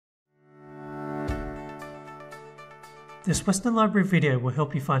This Western Library video will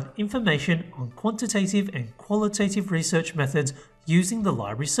help you find information on quantitative and qualitative research methods using the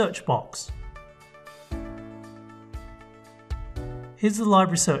Library Searchbox. Here's the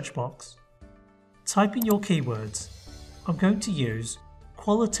Library Searchbox. Type in your keywords. I'm going to use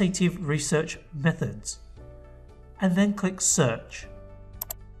qualitative research methods and then click search.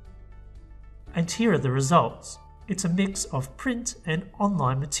 And here are the results. It's a mix of print and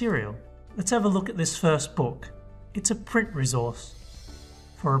online material. Let's have a look at this first book. It's a print resource.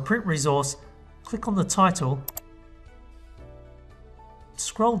 For a print resource, click on the title,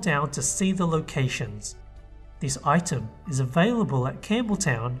 scroll down to see the locations. This item is available at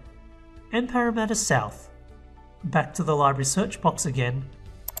Campbelltown and Parramatta South. Back to the Library Searchbox again.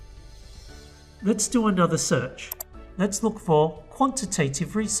 Let's do another search. Let's look for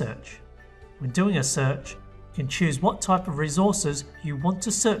quantitative research. When doing a search, you can choose what type of resources you want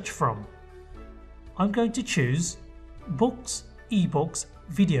to search from. I'm going to choose books, ebooks,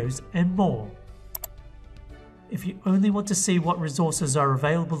 videos and more. If you only want to see what resources are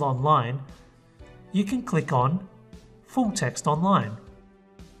available online, you can click on Full Text Online.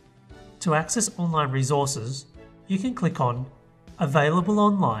 To access online resources, you can click on Available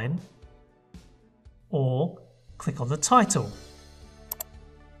Online or click on the title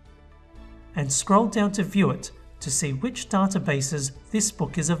and scroll down to view it to see which databases this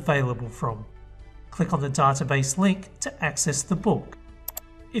book is available from. Click on the database link to access the book.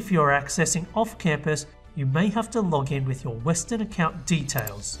 If you're accessing off campus, you may have to log in with your Western account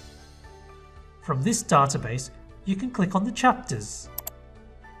details. From this database, you can click on the chapters.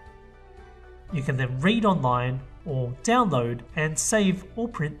 You can then read online or download and save or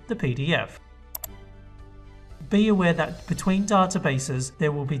print the PDF. Be aware that between databases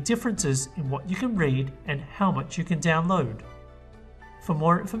there will be differences in what you can read and how much you can download. For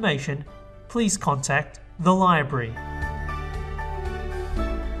more information, please contact the library.